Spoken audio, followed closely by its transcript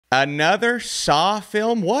Another Saw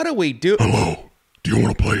film? What do we do? Hello, do you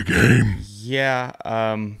want to play a game? Yeah,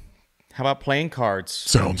 how about playing cards?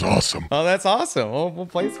 Sounds awesome. Oh, that's awesome. We'll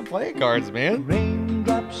play some playing cards, man.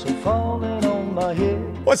 Raindrops are falling on my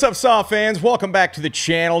head. What's up, Saw fans? Welcome back to the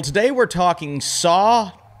channel. Today we're talking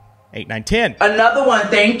Saw 8, 9, 10. Another one,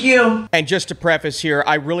 thank you. And just to preface here,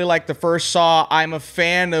 I really like the first Saw. I'm a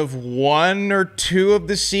fan of one or two of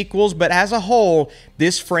the sequels, but as a whole,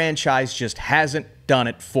 this franchise just hasn't done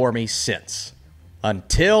it for me since.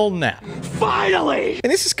 Until now. Finally!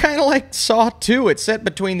 And this is kind of like Saw 2. It's set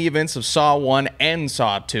between the events of Saw 1 and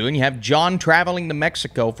Saw 2, and you have John traveling to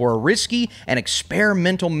Mexico for a risky and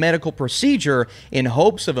experimental medical procedure in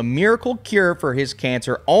hopes of a miracle cure for his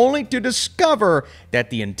cancer, only to discover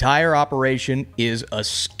that the entire operation is a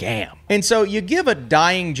scam. And so you give a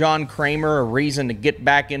dying John Kramer a reason to get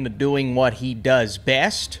back into doing what he does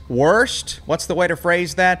best. Worst? What's the way to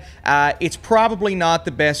phrase that? It's probably not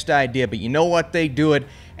the best idea, but you know what? They do it,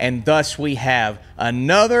 and thus we have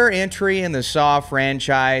another entry in the Saw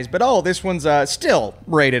franchise. But oh, this one's still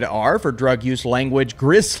rated R for drug use, language,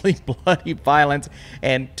 grisly, bloody violence,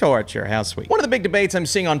 and torture. How sweet. One of the big debates I'm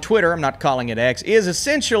seeing on Twitter, I'm not calling it X, is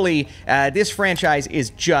essentially this franchise is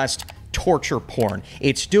just torture porn.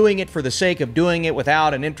 It's doing it for the sake of doing it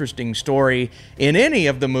without an interesting story in any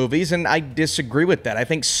of the movies, and I disagree with that. I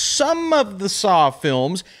think some of the Saw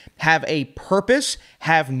films have a purpose,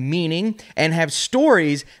 have meaning, and have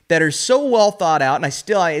stories that are so well thought out, and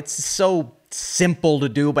it's so simple to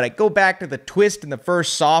do, but I go back to the twist in the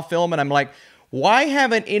first Saw film, and I'm like, why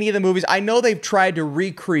haven't any of the movies, I know they've tried to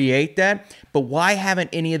recreate that, but why haven't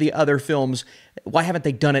any of the other films, why haven't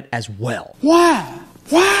they done it as well? Why?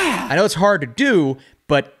 Why? I know it's hard to do,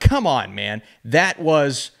 but come on, man. That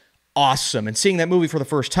was awesome. And seeing that movie for the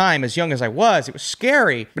first time, as young as I was, it was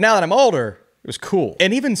scary. But now that I'm older, it was cool.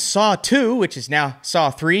 And even Saw 2, which is now Saw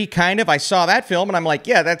 3, kind of, I saw that film and I'm like,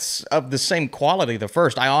 yeah, that's of the same quality the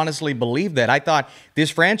first. I honestly believe that. I thought this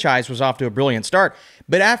franchise was off to a brilliant start.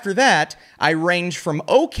 But after that, I ranged from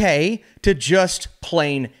okay to just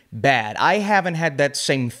plain bad. I haven't had that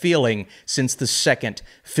same feeling since the second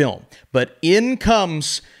film. But in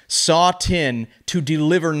comes Saw 10 to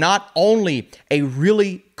deliver not only a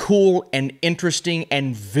really cool and interesting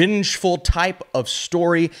and vengeful type of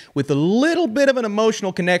story with a little bit of an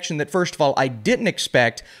emotional connection that, first of all, I didn't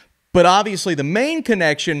expect, but obviously the main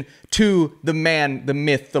connection to the man, the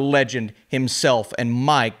myth, the legend himself, and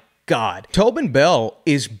my God. Tobin Bell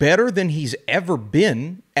is better than he's ever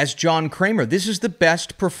been as John Kramer. This is the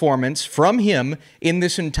best performance from him in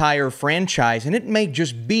this entire franchise, and it may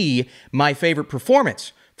just be my favorite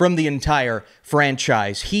performance from the entire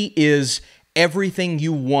franchise. He is everything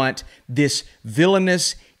you want this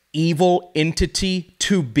villainous, evil entity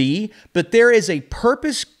to be, but there is a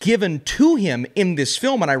purpose given to him in this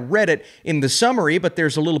film, and I read it in the summary, but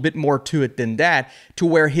there's a little bit more to it than that, to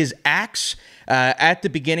where his acts at the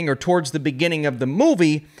beginning or towards the beginning of the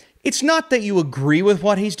movie, it's not that you agree with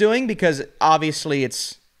what he's doing, because obviously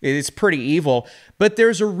it's pretty evil, but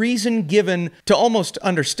there's a reason given to almost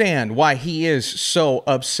understand why he is so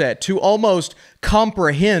upset, to almost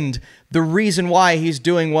comprehend the reason why he's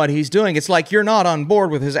doing what he's doing. It's like you're not on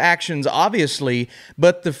board with his actions, obviously,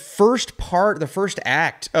 but the first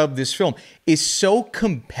act of this film is so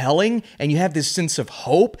compelling, and you have this sense of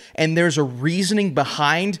hope, and there's a reasoning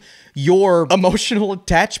behind your emotional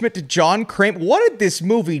attachment to John Kramer. What did this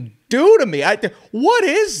movie do to me? What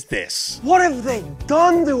is this? What have they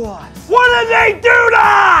done to us? What did they do to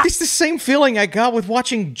us? It's the same feeling I got with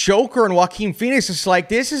watching Joker and Joaquin Phoenix. It's like,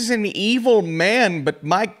 this is an evil man, but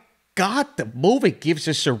my God, the movie gives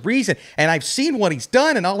us a reason. And I've seen what he's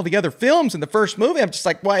done in all of the other films in the first movie. I'm just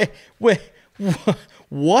like, what?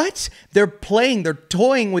 They're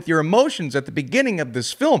toying with your emotions at the beginning of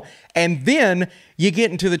this film. And then you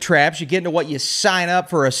get into the traps, you get into what you sign up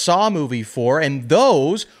for a Saw movie for, and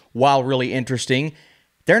those, while really interesting,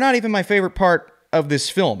 they're not even my favorite part of this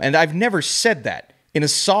film. And I've never said that. In a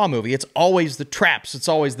Saw movie, it's always the traps, it's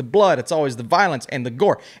always the blood, it's always the violence and the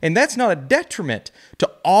gore. And that's not a detriment to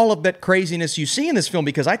all of that craziness you see in this film,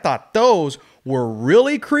 because I thought those were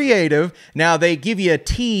really creative. Now, they give you a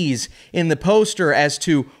tease in the poster as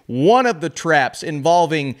to one of the traps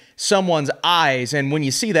involving someone's eyes, and when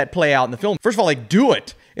you see that play out in the film, first of all, they do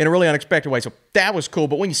it in a really unexpected way. So that was cool.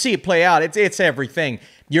 But when you see it play out, it's everything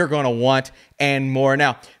you're going to want and more.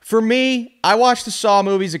 Now, for me, I watched the Saw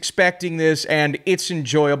movies expecting this, and it's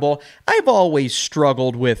enjoyable. I've always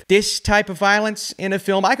struggled with this type of violence in a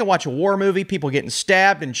film. I can watch a war movie, people getting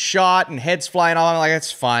stabbed and shot and heads flying off, I'm like,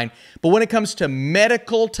 that's fine. But when it comes to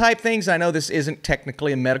medical type things, I know this isn't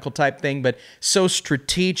technically a medical type thing, but so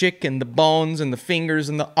strategic, and the bones and the fingers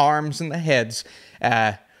and the arms and the heads,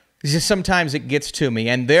 just sometimes it gets to me.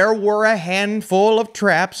 And there were a handful of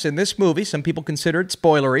traps in this movie. Some people consider it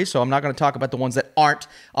spoilery, so I'm not going to talk about the ones that aren't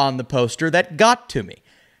on the poster that got to me.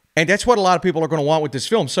 And that's what a lot of people are going to want with this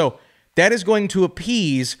film. So that is going to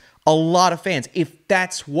appease a lot of fans if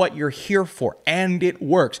that's what you're here for. And it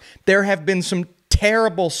works. There have been some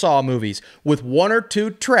terrible Saw movies with 1 or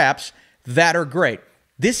 2 traps that are great.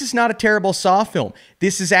 This is not a terrible Saw film.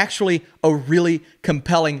 This is actually a really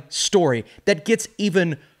compelling story that gets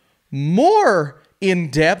even more in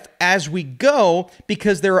depth as we go,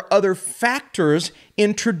 because there are other factors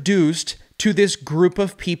introduced to this group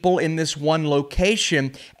of people in this one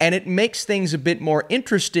location, and it makes things a bit more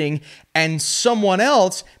interesting. And someone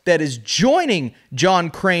else that is joining John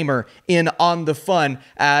Kramer in on the fun,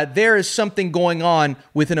 there is something going on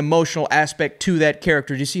with an emotional aspect to that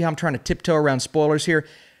character. Do you see how I'm trying to tiptoe around spoilers here?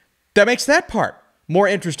 That makes that part more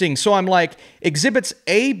interesting. So I'm like, exhibits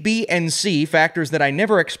A, B, and C, factors that I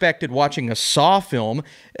never expected watching a Saw film,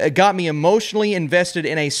 got me emotionally invested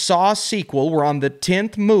in a Saw sequel. We're on the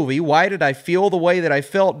 10th movie. Why did I feel the way that I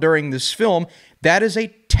felt during this film? That is a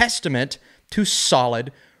testament to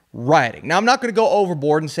solid writing. Now, I'm not going to go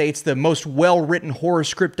overboard and say it's the most well-written horror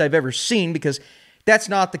script I've ever seen, because that's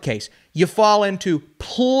not the case. You fall into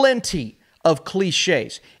plenty of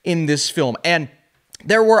cliches in this film, and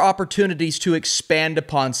there were opportunities to expand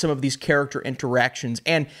upon some of these character interactions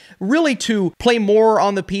and really to play more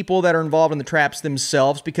on the people that are involved in the traps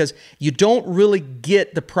themselves, because you don't really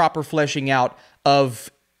get the proper fleshing out of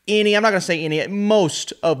any, I'm not going to say any,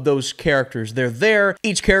 most of those characters. They're there.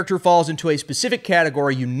 Each character falls into a specific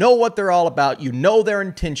category. You know what they're all about. You know their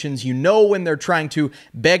intentions. You know when they're trying to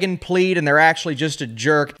beg and plead and they're actually just a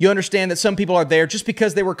jerk. You understand that some people are there just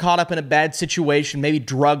because they were caught up in a bad situation. Maybe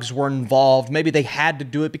drugs were involved. Maybe they had to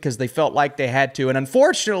do it because they felt like they had to. And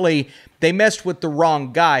unfortunately, they messed with the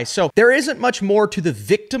wrong guy. So there isn't much more to the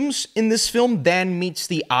victims in this film than meets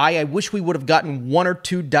the eye. I wish we would have gotten 1 or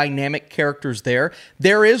 2 dynamic characters there.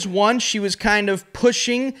 There is one, she was kind of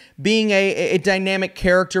pushing being a dynamic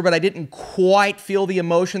character, but I didn't quite feel the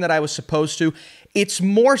emotion that I was supposed to. It's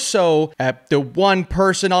more so the one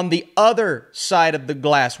person on the other side of the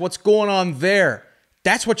glass. What's going on there?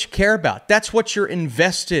 That's what you care about. That's what you're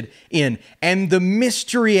invested in. And the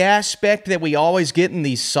mystery aspect that we always get in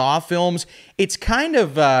these Saw films, it's kind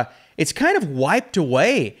of wiped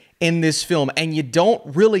away in this film, and you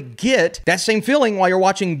don't really get that same feeling while you're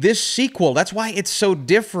watching this sequel. That's why it's so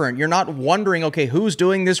different. You're not wondering, okay, who's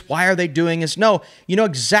doing this? Why are they doing this? No, you know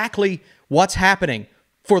exactly what's happening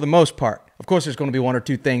for the most part. Of course, there's going to be 1 or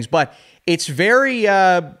 2 things, but it's very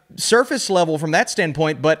surface level from that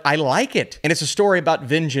standpoint, but I like it. And it's a story about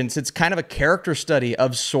vengeance. It's kind of a character study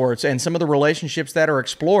of sorts, and some of the relationships that are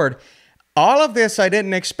explored. All of this I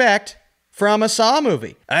didn't expect from a Saw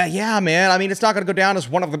movie. Yeah, man, I mean, it's not going to go down as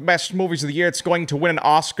one of the best movies of the year. It's going to win an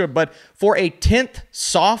Oscar, but for a 10th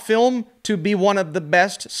Saw film to be one of the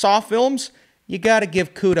best Saw films, you got to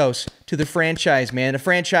give kudos to the franchise, man. A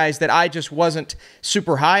franchise that I just wasn't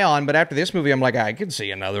super high on, but after this movie, I'm like, I could see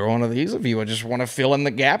another one of these if you just want to fill in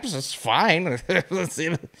the gaps. It's fine.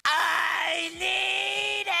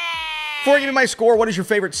 Before I give you my score, what is your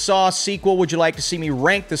favorite Saw sequel? Would you like to see me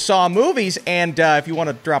rank the Saw movies? And if you want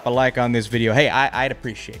to drop a like on this video, hey, I'd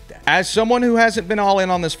appreciate that. As someone who hasn't been all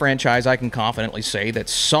in on this franchise, I can confidently say that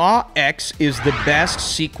Saw X is the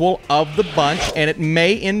best sequel of the bunch, and it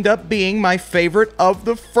may end up being my favorite of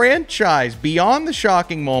the franchise. Beyond the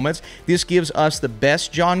shocking moments, this gives us the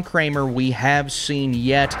best John Kramer we have seen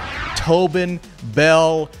yet. Tobin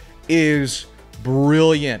Bell is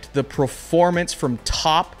brilliant. The performance from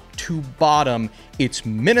top to bottom, it's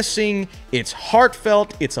menacing, it's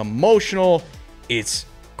heartfelt, it's emotional, it's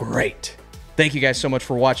great. Thank you guys so much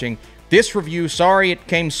for watching this review. Sorry it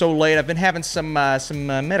came so late. I've been having some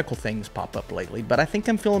medical things pop up lately, but I think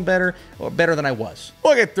I'm feeling better, or better than I was.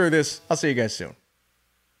 We'll get through this. I'll see you guys soon.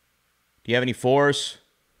 Do you have any 4s?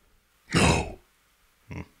 No.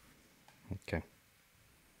 Okay.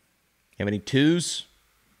 You have any 2s?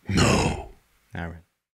 No. All right.